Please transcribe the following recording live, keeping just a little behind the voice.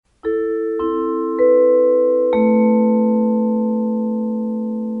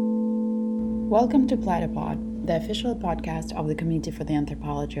Welcome to Platypod, the official podcast of the Committee for the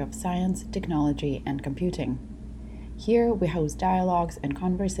Anthropology of Science, Technology, and Computing. Here we host dialogues and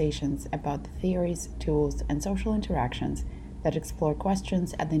conversations about the theories, tools, and social interactions that explore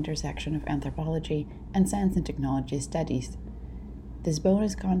questions at the intersection of anthropology and science and technology studies. This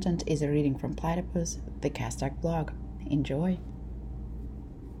bonus content is a reading from Platypus, the Castac blog. Enjoy!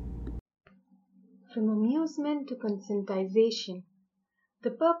 From Amusement to Conscientization. The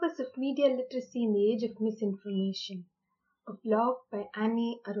Purpose of Media Literacy in the Age of Misinformation. A blog by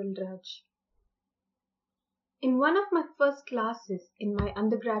Annie Arulraj. In one of my first classes in my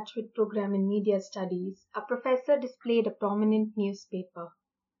undergraduate program in media studies, a professor displayed a prominent newspaper.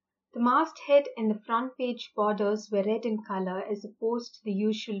 The masthead and the front page borders were red in color as opposed to the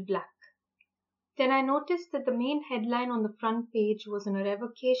usual black. Then I noticed that the main headline on the front page was on a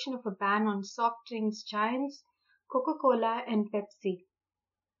revocation of a ban on soft drinks giants, Coca-Cola and Pepsi.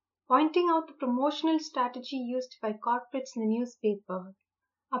 Pointing out the promotional strategy used by corporates in the newspaper,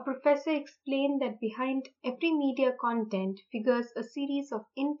 our professor explained that behind every media content figures a series of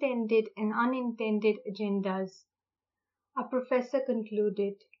intended and unintended agendas. Our professor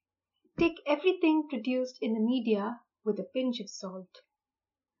concluded, "Take everything produced in the media with a pinch of salt."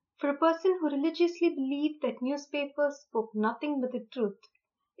 For a person who religiously believed that newspapers spoke nothing but the truth,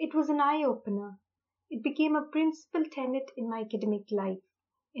 it was an eye-opener. It became a principal tenet in my academic life,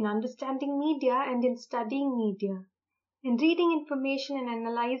 in understanding media and in studying media, in reading information and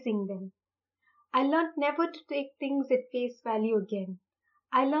analyzing them. I learned never to take things at face value again.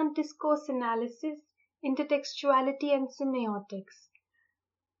 I learned discourse analysis, intertextuality, and semiotics.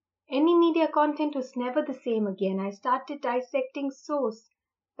 Any media content was never the same again. I started dissecting source,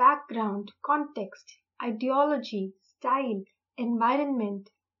 background, context, ideology, style, environment,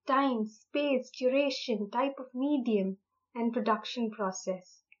 time, space, duration, type of medium, and production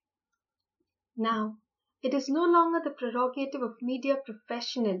process. Now, it is no longer the prerogative of media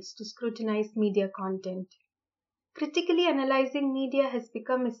professionals to scrutinize media content. Critically analyzing media has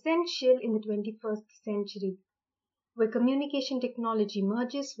become essential in the 21st century, where communication technology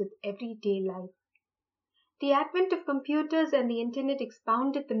merges with everyday life. The advent of computers and the internet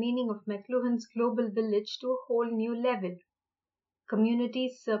expounded the meaning of McLuhan's global village to a whole new level.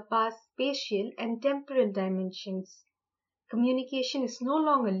 Communities surpass spatial and temporal dimensions. Communication is no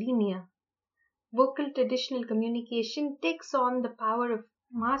longer linear. Vocal traditional communication takes on the power of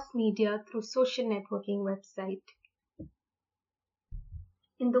mass media through social networking website.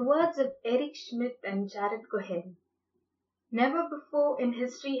 In the words of Eric Schmidt and Jared Cohen, "Never before in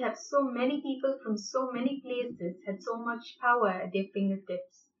history have so many people from so many places had so much power at their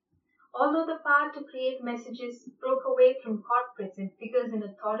fingertips. Although the power to create messages broke away from corporates and figures in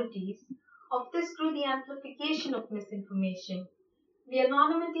authorities, of this grew the amplification of misinformation. The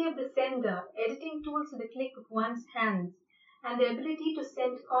anonymity of the sender, editing tools at the click of one's hands, and the ability to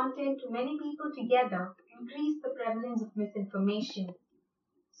send content to many people together increased the prevalence of misinformation.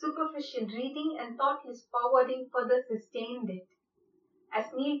 Superficial reading and thoughtless forwarding further sustained it.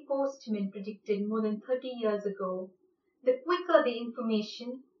 As Neil Postman predicted more than 30 years ago, the quicker the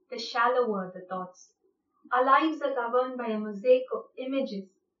information, the shallower the thoughts. Our lives are governed by a mosaic of images,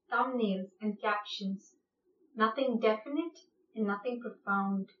 thumbnails, and captions. Nothing definite and nothing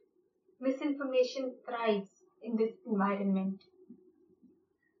profound. Misinformation thrives in this environment.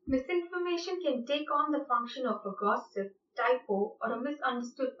 Misinformation can take on the function of a gossip, typo, or a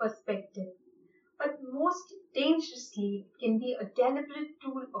misunderstood perspective, but most dangerously it can be a deliberate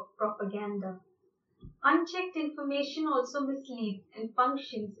tool of propaganda. Unchecked information also misleads and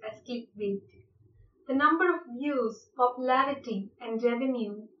functions as clickbait. The number of views, popularity, and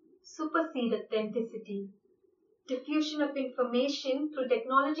revenue supersede authenticity. Diffusion of information through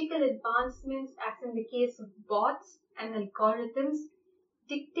technological advancements, as in the case of bots and algorithms,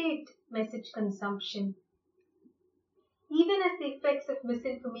 dictate message consumption. Even as the effects of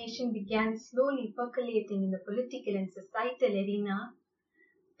misinformation began slowly percolating in the political and societal arena,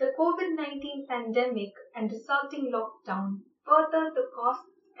 the COVID-19 pandemic and resulting lockdown furthered the costs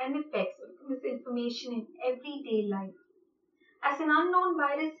and effects of misinformation in everyday life. As an unknown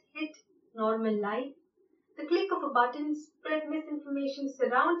virus hit normal life, the click of a button spread misinformation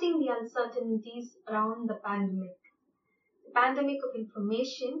surrounding the uncertainties around the pandemic. The pandemic of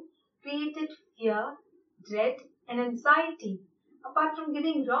information created fear, dread, and anxiety, apart from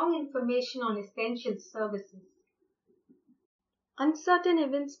giving wrong information on essential services. Uncertain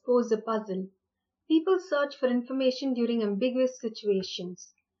events pose a puzzle. People search for information during ambiguous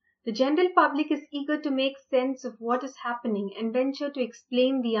situations. The general public is eager to make sense of what is happening and venture to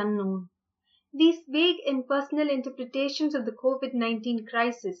explain the unknown. These vague and personal interpretations of the COVID-19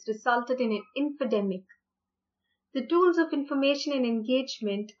 crisis resulted in an infodemic. The tools of information and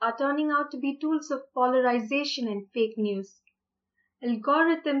engagement are turning out to be tools of polarization and fake news.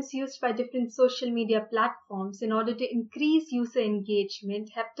 Algorithms used by different social media platforms in order to increase user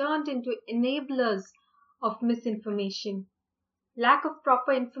engagement have turned into enablers of misinformation. Lack of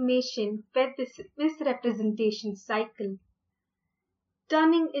proper information fed this misrepresentation cycle,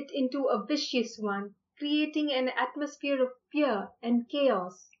 turning it into a vicious one, creating an atmosphere of fear and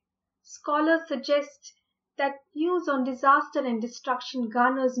chaos. Scholars suggest that news on disaster and destruction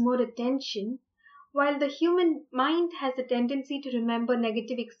garners more attention, while the human mind has a tendency to remember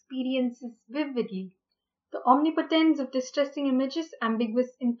negative experiences vividly. The omnipotence of distressing images, ambiguous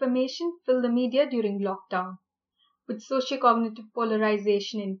information fill the media during lockdown. With socio-cognitive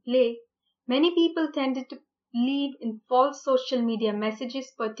polarization in play, many people tended to believe in false social media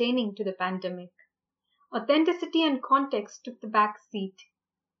messages pertaining to the pandemic. Authenticity and context took the back seat.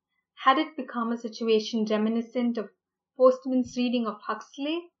 Had it become a situation reminiscent of Postman's reading of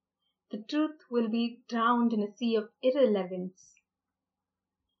Huxley, the truth will be drowned in a sea of irrelevance.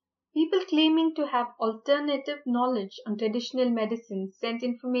 People claiming to have alternative knowledge on traditional medicine sent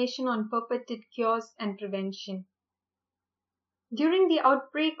information on purported cures and prevention. During the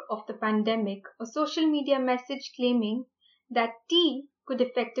outbreak of the pandemic, a social media message claiming that tea could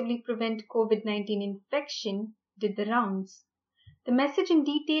effectively prevent COVID-19 infection did the rounds. The message in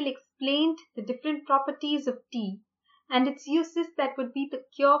detail explained the different properties of tea and its uses that would be the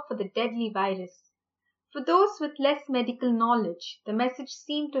cure for the deadly virus. For those with less medical knowledge, the message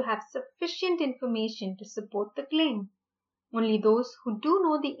seemed to have sufficient information to support the claim. Only those who do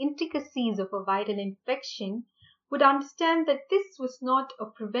know the intricacies of a viral infection would understand that this was not a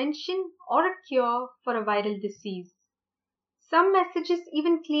prevention or a cure for a viral disease. Some messages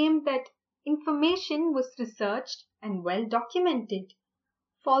even claimed that information was researched and well documented.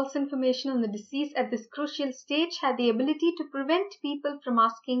 False information on the disease at this crucial stage had the ability to prevent people from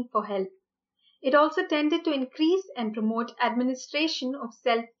asking for help. It also tended to increase and promote administration of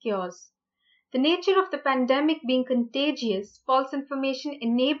self-cures. The nature of the pandemic being contagious, false information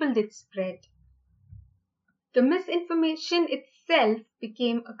enabled its spread. The misinformation itself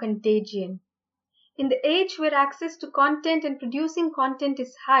became a contagion. In the age where access to content and producing content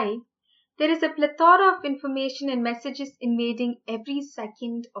is high, there is a plethora of information and messages invading every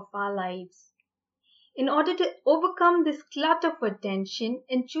second of our lives. In order to overcome this glut of attention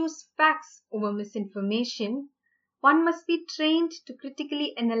and choose facts over misinformation, one must be trained to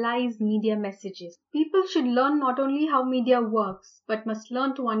critically analyze media messages. People should learn not only how media works, but must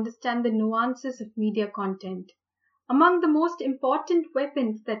learn to understand the nuances of media content. Among the most important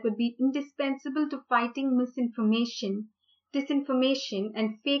weapons that would be indispensable to fighting misinformation, disinformation,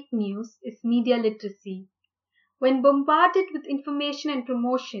 and fake news is media literacy. When bombarded with information and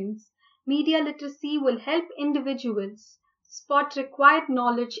promotions, media literacy will help individuals spot required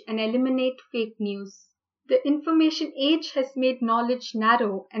knowledge and eliminate fake news. The information age has made knowledge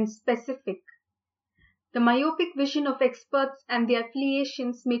narrow and specific. The myopic vision of experts and their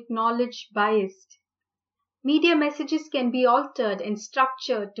affiliations make knowledge biased. Media messages can be altered and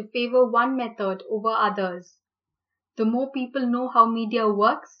structured to favor one method over others. The more people know how media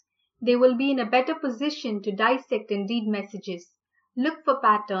works, they will be in a better position to dissect and read messages, look for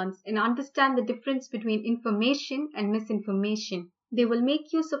patterns, and understand the difference between information and misinformation. They will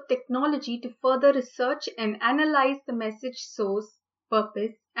make use of technology to further research and analyze the message source,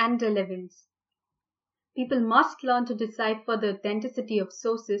 purpose, and relevance. People must learn to decipher the authenticity of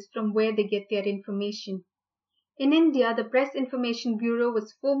sources from where they get their information. In India, the Press Information Bureau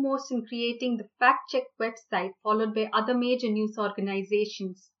was foremost in creating the fact-check website, followed by other major news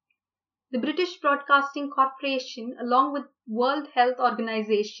organizations. The British Broadcasting Corporation, along with World Health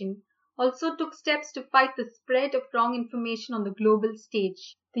Organization, also took steps to fight the spread of wrong information on the global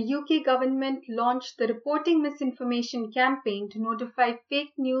stage. The UK government launched the Reporting Misinformation campaign to notify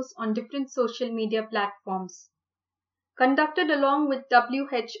fake news on different social media platforms. Conducted along with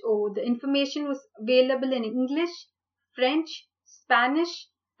WHO, the information was available in English, French, Spanish,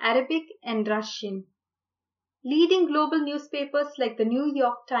 Arabic, and Russian. Leading global newspapers like the New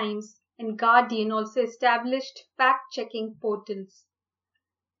York Times and Guardian also established fact-checking portals.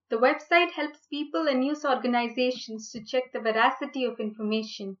 The website helps people and news organizations to check the veracity of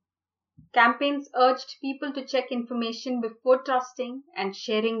information. Campaigns urged people to check information before trusting and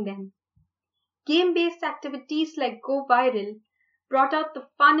sharing them. Game-based activities like Go Viral brought out the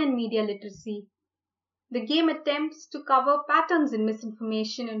fun in media literacy. The game attempts to cover patterns in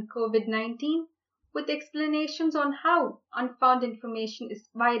misinformation and COVID-19 with explanations on how unfound information is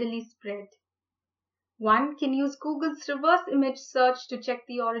virally spread. One can use Google's reverse image search to check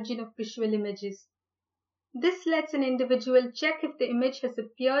the origin of visual images. This lets an individual check if the image has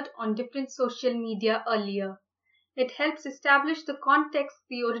appeared on different social media earlier. It helps establish the context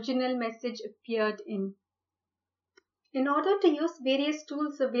the original message appeared in. In order to use various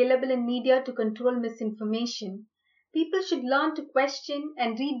tools available in media to control misinformation, people should learn to question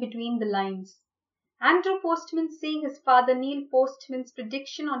and read between the lines. Andrew Postman, saying his father Neil Postman's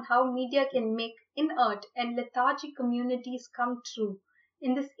prediction on how media can make inert and lethargic communities come true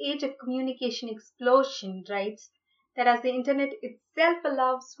in this age of communication explosion, writes that as the internet itself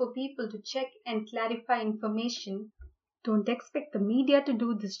allows for people to check and clarify information, don't expect the media to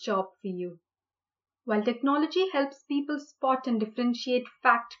do this job for you. While technology helps people spot and differentiate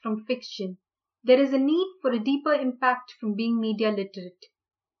fact from fiction, there is a need for a deeper impact from being media literate.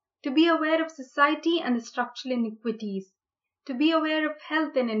 To be aware of society and the structural inequities, to be aware of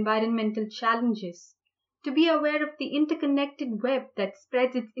health and environmental challenges, to be aware of the interconnected web that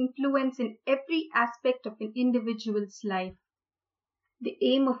spreads its influence in every aspect of an individual's life. The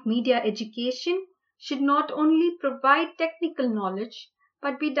aim of media education should not only provide technical knowledge,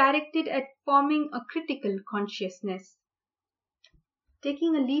 but be directed at forming a critical consciousness.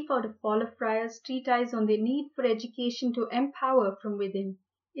 Taking a leaf out of Paulo Freire's treatise on the need for education to empower from within,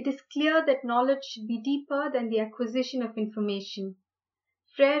 it is clear that knowledge should be deeper than the acquisition of information.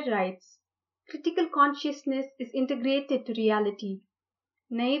 Freire writes, critical consciousness is integrated to reality.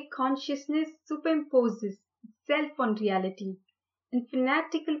 Naive consciousness superimposes itself on reality, and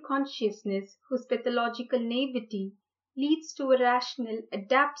fanatical consciousness, whose pathological naivety leads to a rational,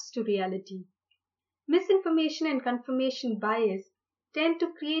 adapts to reality. Misinformation and confirmation bias tend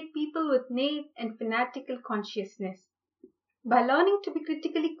to create people with naive and fanatical consciousness. By learning to be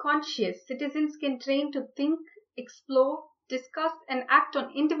critically conscious, citizens can train to think, explore, discuss, and act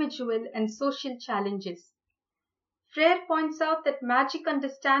on individual and social challenges. Freire points out that magic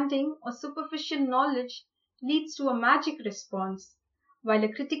understanding or superficial knowledge leads to a magic response, while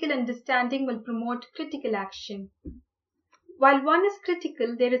a critical understanding will promote critical action. While one is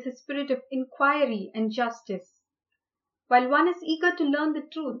critical, there is a spirit of inquiry and justice. While one is eager to learn the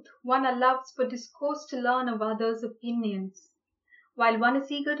truth, one allows for discourse to learn of others' opinions. While one is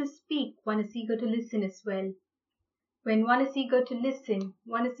eager to speak, one is eager to listen as well. When one is eager to listen,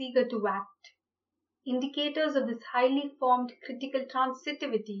 one is eager to act. Indicators of this highly formed critical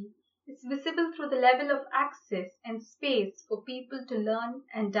transitivity is visible through the level of access and space for people to learn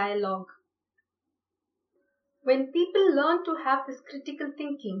and dialogue. When people learn to have this critical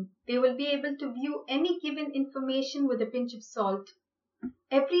thinking, they will be able to view any given information with a pinch of salt.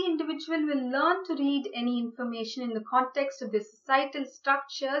 Every individual will learn to read any information in the context of their societal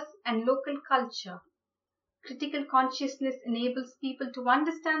structures and local culture. Critical consciousness enables people to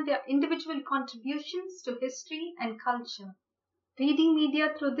understand their individual contributions to history and culture. Reading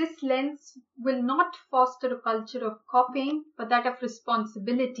media through this lens will not foster a culture of copying, but that of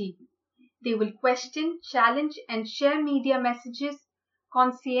responsibility. They will question, challenge, and share media messages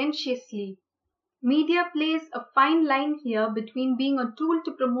conscientiously. Media plays a fine line here between being a tool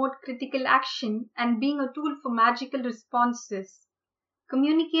to promote critical action and being a tool for magical responses.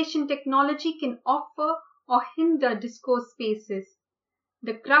 Communication technology can offer or hinder discourse spaces.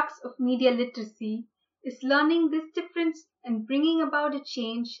 The crux of media literacy is learning this difference and bringing about a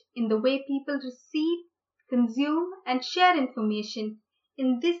change in the way people receive, consume, and share information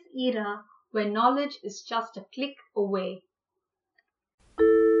in this era where knowledge is just a click away.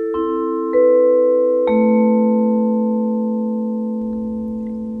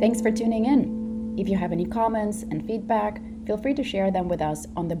 Thanks for tuning in. If you have any comments and feedback, feel free to share them with us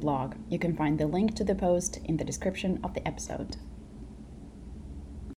on the blog. You can find the link to the post in the description of the episode.